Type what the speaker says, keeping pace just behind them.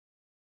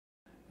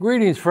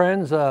Greetings,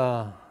 friends.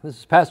 This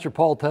is Pastor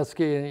Paul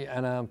Teske,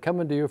 and I'm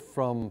coming to you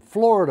from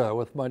Florida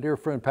with my dear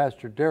friend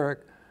Pastor Derek,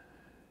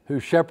 who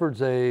shepherds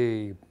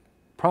a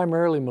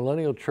primarily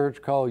millennial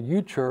church called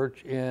U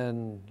Church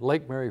in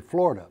Lake Mary,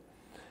 Florida.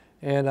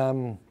 And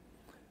I'm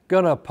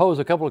going to pose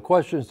a couple of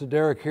questions to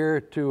Derek here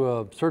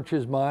to search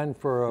his mind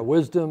for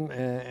wisdom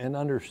and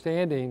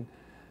understanding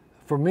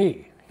for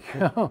me,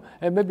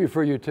 and maybe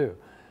for you too.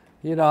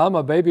 You know, I'm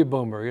a baby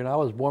boomer. You know, I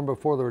was born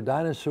before there were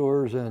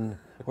dinosaurs,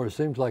 or it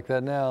seems like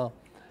that now.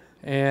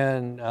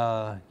 And,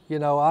 you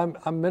know,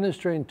 I'm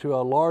ministering to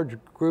a large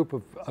group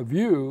of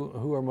you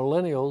who are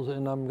millennials,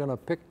 and I'm going to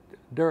pick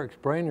Derek's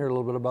brain here a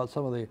little bit about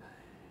some of the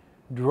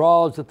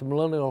draws that the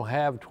millennial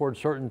have towards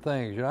certain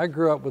things. You know, I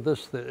grew up with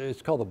this,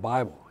 it's called the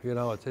Bible. You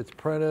know, it's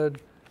printed.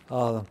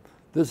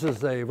 This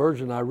is a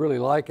version I really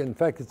like. In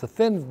fact, it's a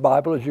thin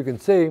Bible, as you can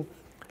see,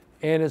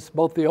 and it's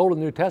both the Old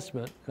and New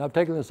Testament. And I've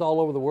taken this all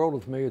over the world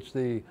with me. It's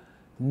the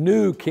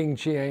New King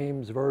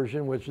James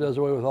Version, which does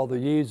away with all the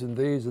ye's and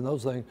these and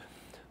those things.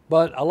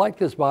 But I like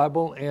this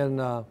Bible,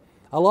 and I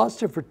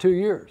lost it for 2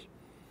 years.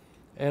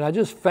 And I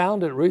just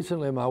found it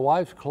recently in my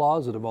wife's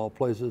closet, of all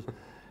places.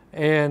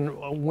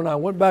 And when I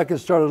went back and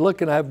started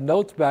looking, I have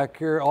notes back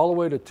here all the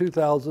way to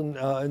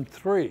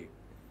 2003.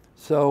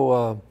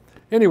 So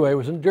anyway, it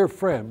was a dear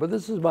friend, but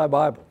this is my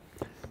Bible.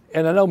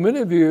 And I know many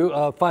of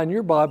you find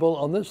your Bible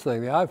on this thing,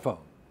 the iPhone.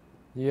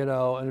 You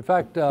know, and in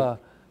fact, the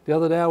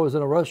other day I was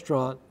in a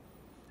restaurant,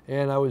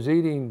 and I was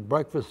eating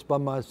breakfast by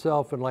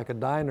myself in like a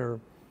diner,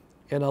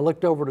 and I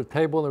looked over at the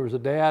table, and there was a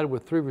dad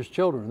with 3 of his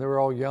children. They were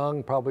all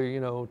young, probably, you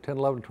know, 10,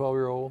 11,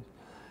 12-year-olds.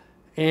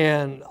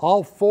 And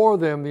all 4 of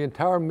them, the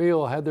entire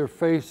meal, had their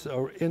face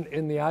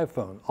in the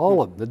iPhone,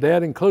 all of them, the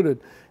dad included.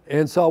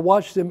 And so I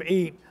watched them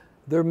eat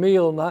their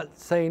meal, not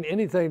saying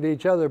anything to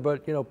each other,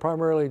 but, you know,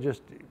 primarily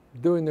just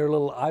doing their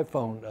little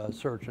iPhone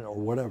search or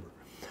whatever.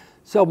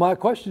 So my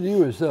question to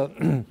you is,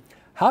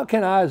 how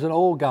can I, as an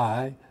old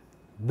guy,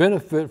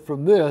 benefit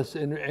from this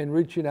and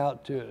reaching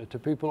out to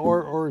people,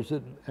 or is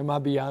it, am I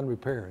beyond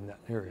repair in that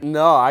area?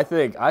 No, I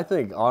think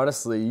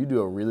honestly you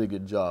do a really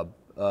good job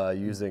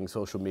using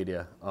social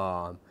media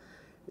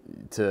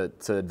to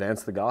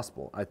advance the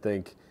gospel. I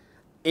think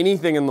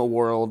anything in the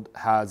world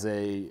has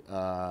a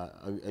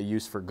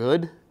use for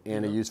good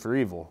and a use for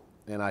evil,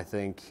 and I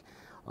think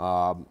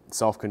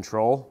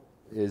self-control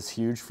is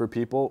huge for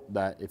people,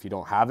 that if you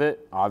don't have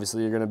it,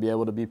 obviously you're going to be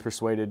able to be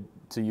persuaded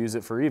to use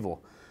it for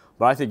evil.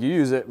 But I think you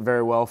use it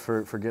very well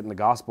for getting the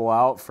gospel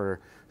out,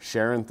 for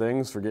sharing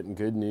things, for getting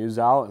good news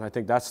out. And I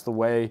think that's the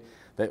way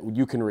that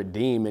you can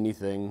redeem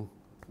anything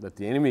that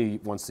the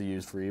enemy wants to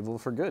use for evil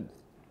for good.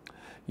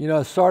 You know,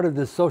 I started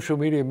this social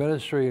media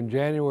ministry in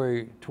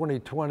January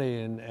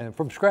 2020 and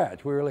from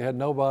scratch. We really had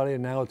nobody,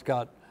 and now it's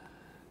got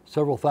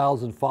several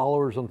thousand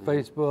followers on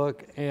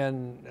Facebook,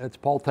 and it's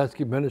Paul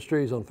Teske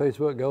Ministries on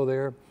Facebook, go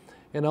there,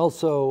 and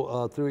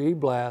also through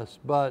eBlast.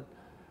 But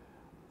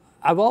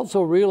I've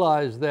also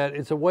realized that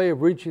it's a way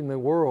of reaching the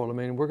world. I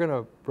mean, we're going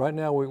to, right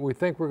now, we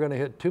think we're going to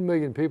hit 2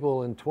 million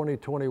people in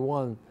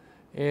 2021,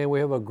 and we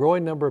have a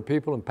growing number of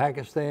people in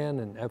Pakistan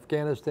and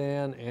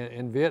Afghanistan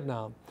and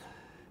Vietnam.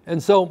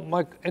 And so,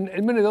 and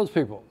many of those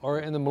people are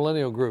in the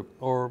millennial group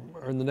or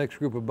in the next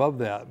group above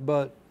that.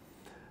 But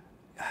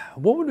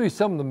what would be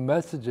some of the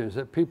messages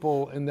that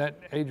people in that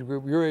age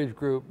group, your age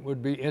group,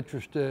 would be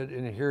interested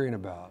in hearing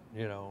about,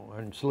 you know,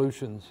 and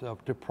solutions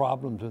to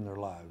problems in their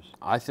lives?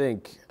 I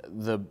think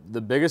the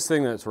biggest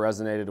thing that's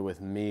resonated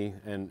with me,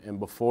 and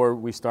before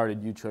we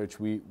started U Church,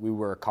 we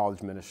were a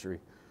college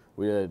ministry.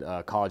 We had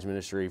a college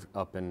ministry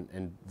up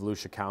in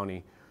Volusia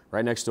County,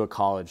 right next to a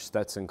college,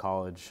 Stetson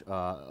College,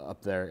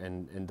 up there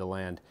in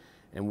DeLand.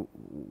 And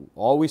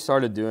all we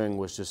started doing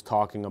was just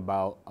talking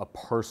about a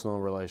personal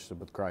relationship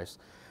with Christ.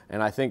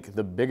 And I think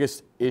the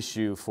biggest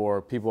issue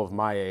for people of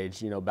my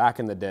age, you know, back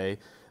in the day,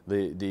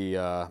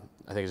 I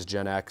think it's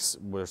Gen X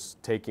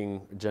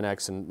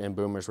and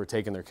boomers were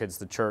taking their kids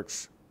to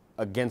church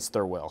against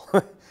their will.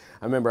 I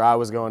remember I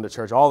was going to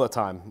church all the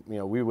time. You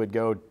know, we would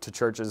go to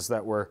churches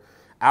that were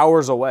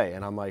hours away,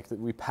 and I'm like,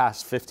 we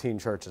passed 15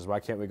 churches.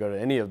 Why can't we go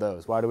to any of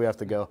those? Why do we have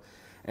to go?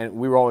 And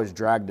we were always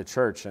dragged to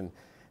church. And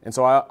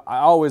so I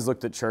always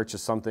looked at church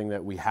as something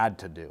that we had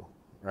to do.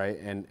 Right,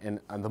 and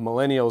the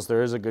millennials,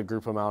 there is a good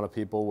group amount of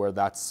people where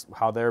that's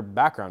how their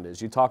background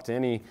is. You talk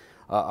to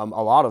a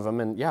lot of them,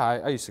 and yeah,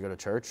 I used to go to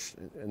church,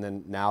 and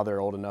then now they're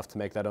old enough to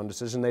make that own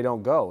decision, they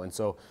don't go. And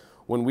so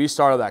when we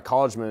started that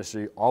college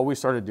ministry, all we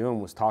started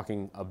doing was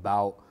talking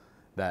about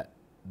that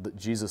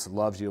Jesus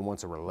loves you and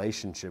wants a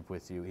relationship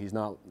with you. He's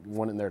not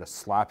wanting there to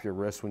slap your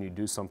wrist when you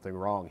do something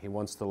wrong. He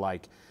wants to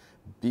like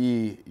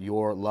be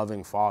your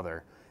loving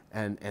father.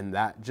 And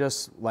that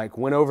just like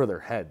went over their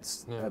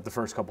heads at the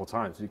first couple of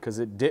times, because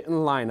it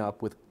didn't line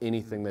up with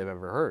anything they've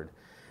ever heard.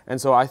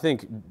 And so I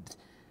think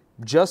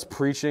just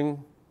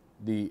preaching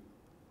the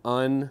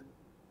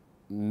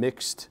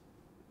unmixed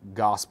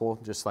gospel,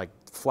 just like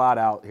flat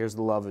out, here's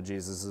the love of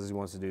Jesus as he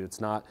wants to do.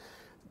 It's not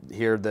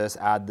here, this,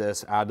 add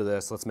to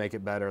this, let's make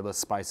it better, let's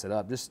spice it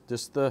up.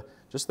 Just the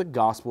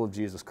gospel of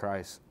Jesus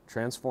Christ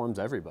transforms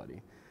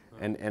everybody.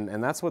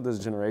 And that's what this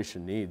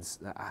generation needs.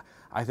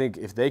 I think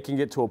if they can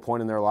get to a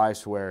point in their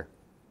lives where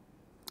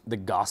the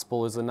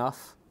gospel is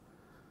enough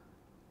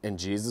and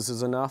Jesus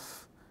is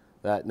enough,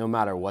 that no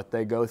matter what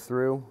they go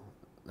through,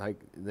 like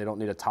they don't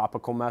need a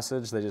topical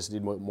message, they just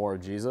need more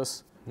of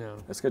Jesus. Yeah.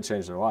 It's going to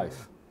change their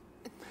life.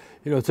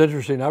 You know, it's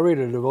interesting. I read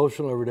a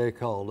devotional every day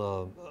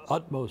called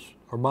Utmost,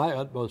 or My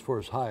Utmost for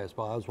His Highest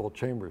by Oswald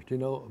Chambers. Do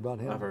you know about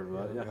him? I've heard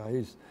about it, yeah.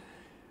 He's,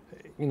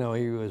 you know,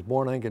 he was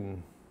born, I think,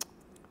 in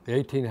the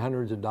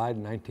 1800s and died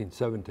in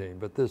 1917.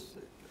 But this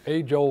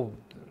age-old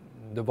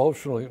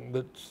devotional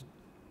that's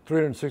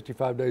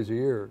 365 days a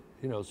year,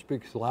 you know,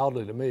 speaks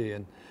loudly to me.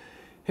 And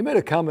he made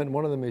a comment in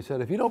one of them. He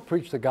said, if you don't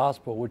preach the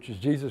gospel, which is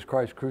Jesus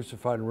Christ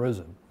crucified and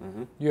risen,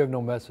 you have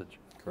no message.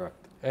 Correct.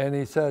 And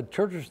he said,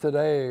 churches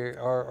today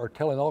are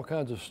telling all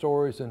kinds of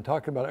stories and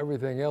talking about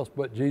everything else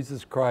but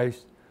Jesus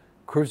Christ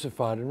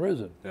crucified and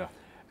risen. Yeah.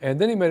 And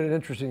then he made an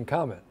interesting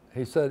comment.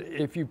 He said,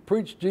 if you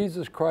preach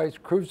Jesus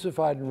Christ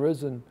crucified and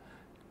risen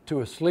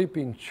to a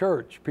sleeping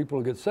church, people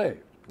will get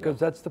saved, because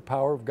that's the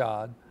power of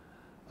God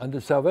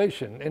unto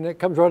salvation. And it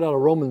comes right out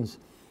of Romans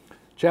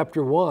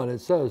chapter 1. It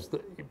says,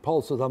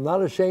 Paul says, I'm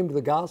not ashamed of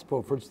the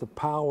gospel, for it's the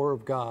power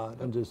of God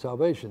unto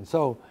salvation.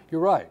 So you're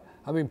right.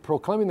 I mean,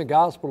 proclaiming the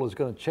gospel is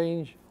going to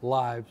change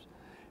lives,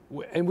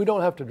 and we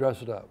don't have to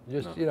dress it up.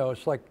 Just, you know,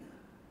 it's like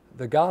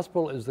the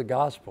gospel is the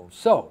gospel.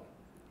 So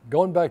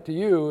going back to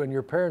you and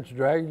your parents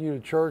dragging you to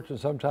church, and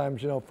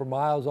sometimes, you know, for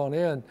miles on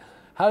end,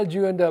 how did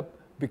you end up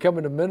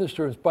becoming a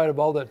minister in spite of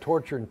all that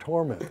torture and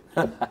torment?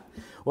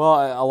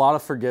 Well, a lot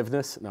of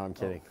forgiveness. No, I'm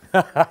kidding.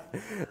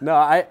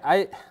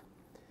 No,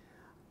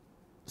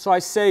 so I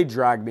say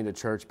drag me to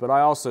church, but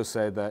I also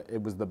say that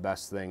it was the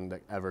best thing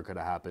that ever could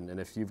have happened. And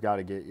if you've got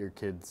to get your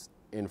kids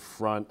in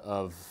front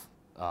of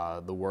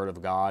the Word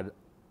of God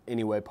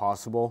any way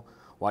possible,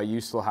 while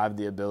you still have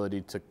the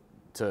ability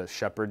to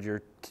shepherd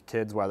your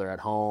kids, whether at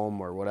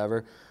home or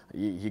whatever,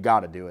 you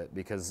got to do it,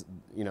 because,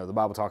 you know, the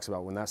Bible talks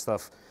about when that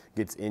stuff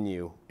gets in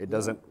you, it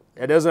doesn't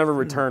ever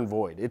return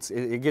void.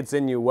 It gets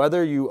in you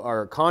whether you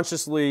are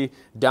consciously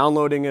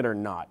downloading it or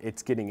not.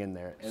 It's getting in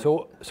there.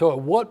 So at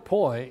what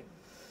point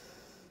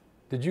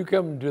did you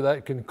come to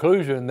that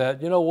conclusion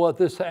that, you know what,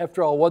 this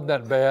after all wasn't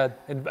that bad,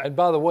 and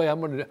by the way, I'm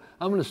going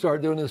to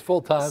start doing this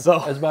full time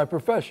as my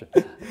profession?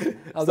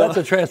 That's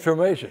a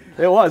transformation.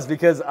 It was,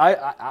 because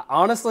I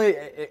honestly,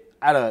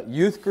 at a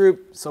youth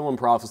group, someone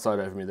prophesied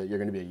over me that you're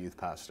going to be a youth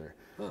pastor.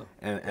 Oh.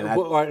 And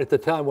at the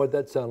time, what did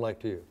that sound like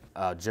to you?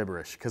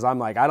 Gibberish, because I'm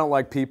like, I don't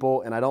like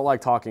people, and I don't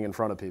like talking in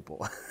front of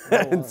people.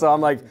 And so I'm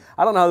like,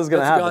 I don't know how this is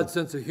going to happen. That's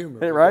God's sense of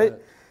humor. Right?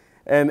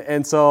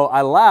 And so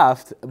I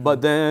laughed,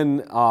 but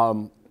then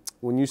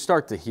when you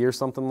start to hear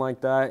something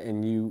like that,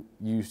 and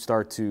you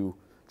start to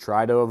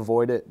try to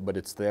avoid it, but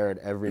it's there at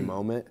every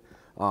moment.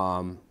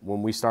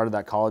 When we started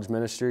that college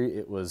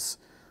ministry,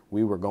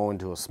 we were going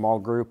to a small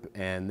group,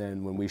 and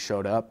then when we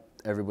showed up,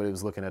 everybody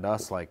was looking at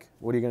us like,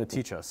 what are you going to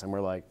teach us? And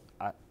we're like,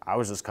 I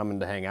was just coming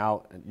to hang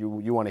out, and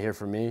you want to hear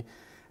from me?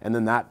 And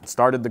then that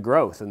started the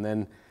growth. And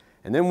then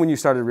when you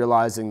started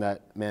realizing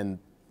that, man,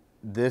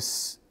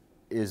 this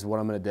is what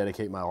I'm going to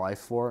dedicate my life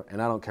for,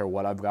 and I don't care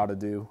what I've got to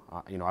do.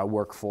 You know, I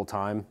work full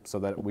time so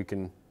that we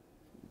can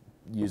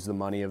use the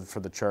money for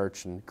the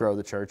church and grow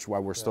the church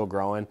while we're still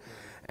growing.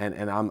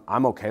 And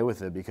I'm okay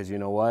with it, because you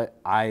know what?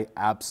 I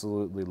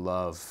absolutely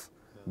love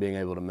being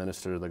able to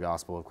minister the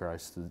gospel of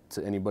Christ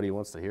to anybody who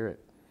wants to hear it.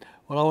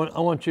 Well, I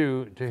want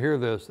you to hear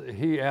this.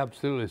 He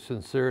absolutely is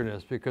sincere in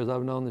this, because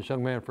I've known this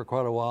young man for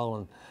quite a while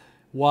and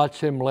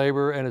watched him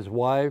labor, and his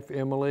wife,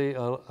 Emily,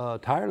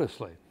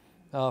 tirelessly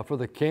for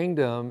the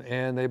kingdom.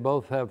 And they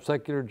both have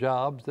secular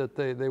jobs that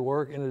they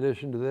work in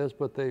addition to this,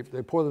 but they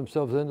pour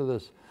themselves into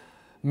this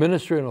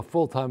ministry on a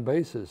full-time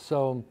basis.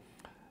 So,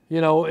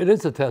 you know, it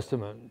is a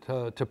testament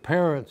to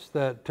parents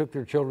that took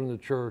their children to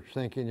church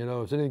thinking, you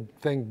know, is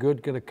anything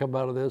good going to come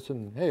out of this?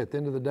 And hey, at the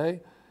end of the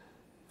day,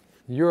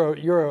 you're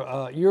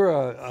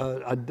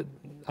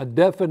a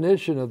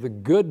definition of the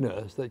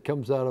goodness that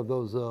comes out of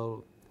those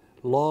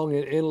long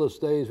and endless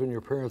days when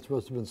your parents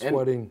must have been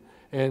sweating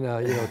and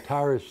you know,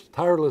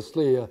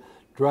 tirelessly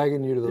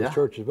dragging you to those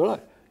churches.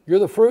 But you're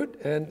the fruit,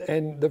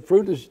 and the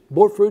fruit is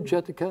more fruit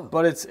yet to come.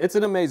 But it's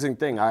an amazing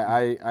thing.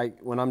 I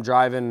when I'm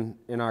driving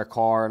in our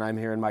car and I'm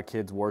hearing my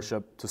kids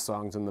worship to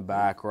songs in the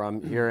back, or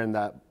I'm hearing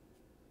that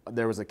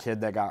there was a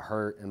kid that got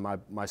hurt and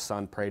my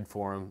son prayed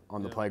for him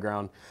on the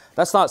playground.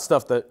 That's not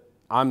stuff that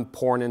I'm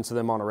pouring into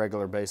them on a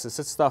regular basis.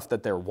 It's stuff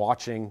that they're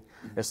watching.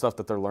 It's stuff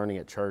that they're learning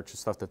at church. It's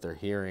stuff that they're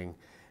hearing,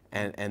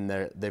 and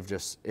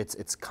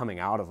it's coming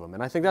out of them.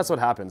 And I think that's what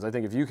happens. I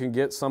think if you can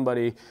get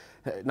somebody,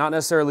 not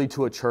necessarily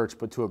to a church,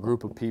 but to a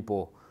group of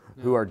people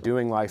who are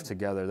doing life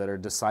together, that are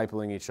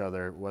discipling each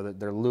other, whether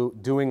they're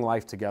doing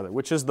life together,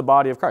 which is the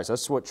body of Christ.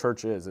 That's what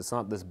church is. It's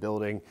not this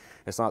building.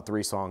 It's not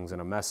 3 songs and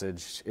a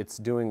message. It's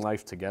doing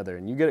life together.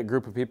 And you get a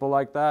group of people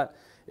like that,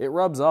 it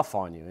rubs off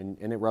on you,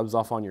 and it rubs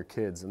off on your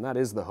kids. And that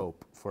is the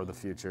hope for the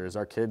future, is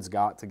our kids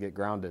got to get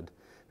grounded,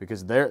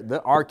 because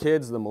our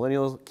kids, the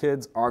millennial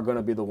kids, are going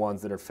to be the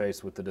ones that are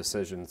faced with the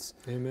decisions.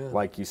 Amen.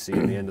 Like you see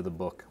at the end of the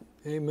book.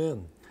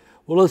 Amen.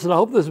 Well, listen, I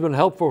hope this has been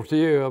helpful to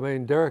you. I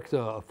mean, Derek's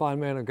a fine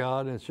man of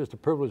God, and it's just a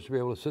privilege to be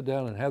able to sit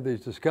down and have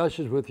these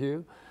discussions with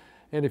you.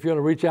 And if you want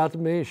to reach out to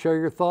me and share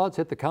your thoughts,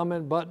 hit the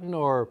comment button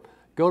or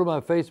go to my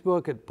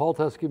Facebook at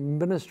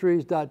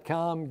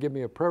paulteskeministries.com. Give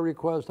me a prayer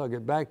request. I'll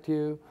get back to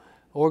you.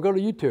 Or go to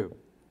YouTube.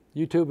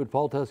 YouTube at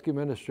Paul Teske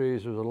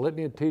Ministries. There's a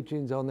litany of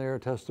teachings on there,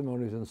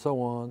 testimonies, and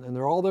so on. And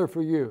they're all there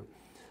for you.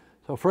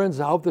 So, friends,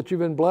 I hope that you've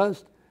been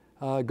blessed.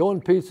 Go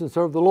in peace and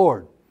serve the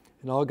Lord.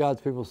 And all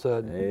God's people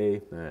said,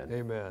 Amen.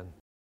 Amen.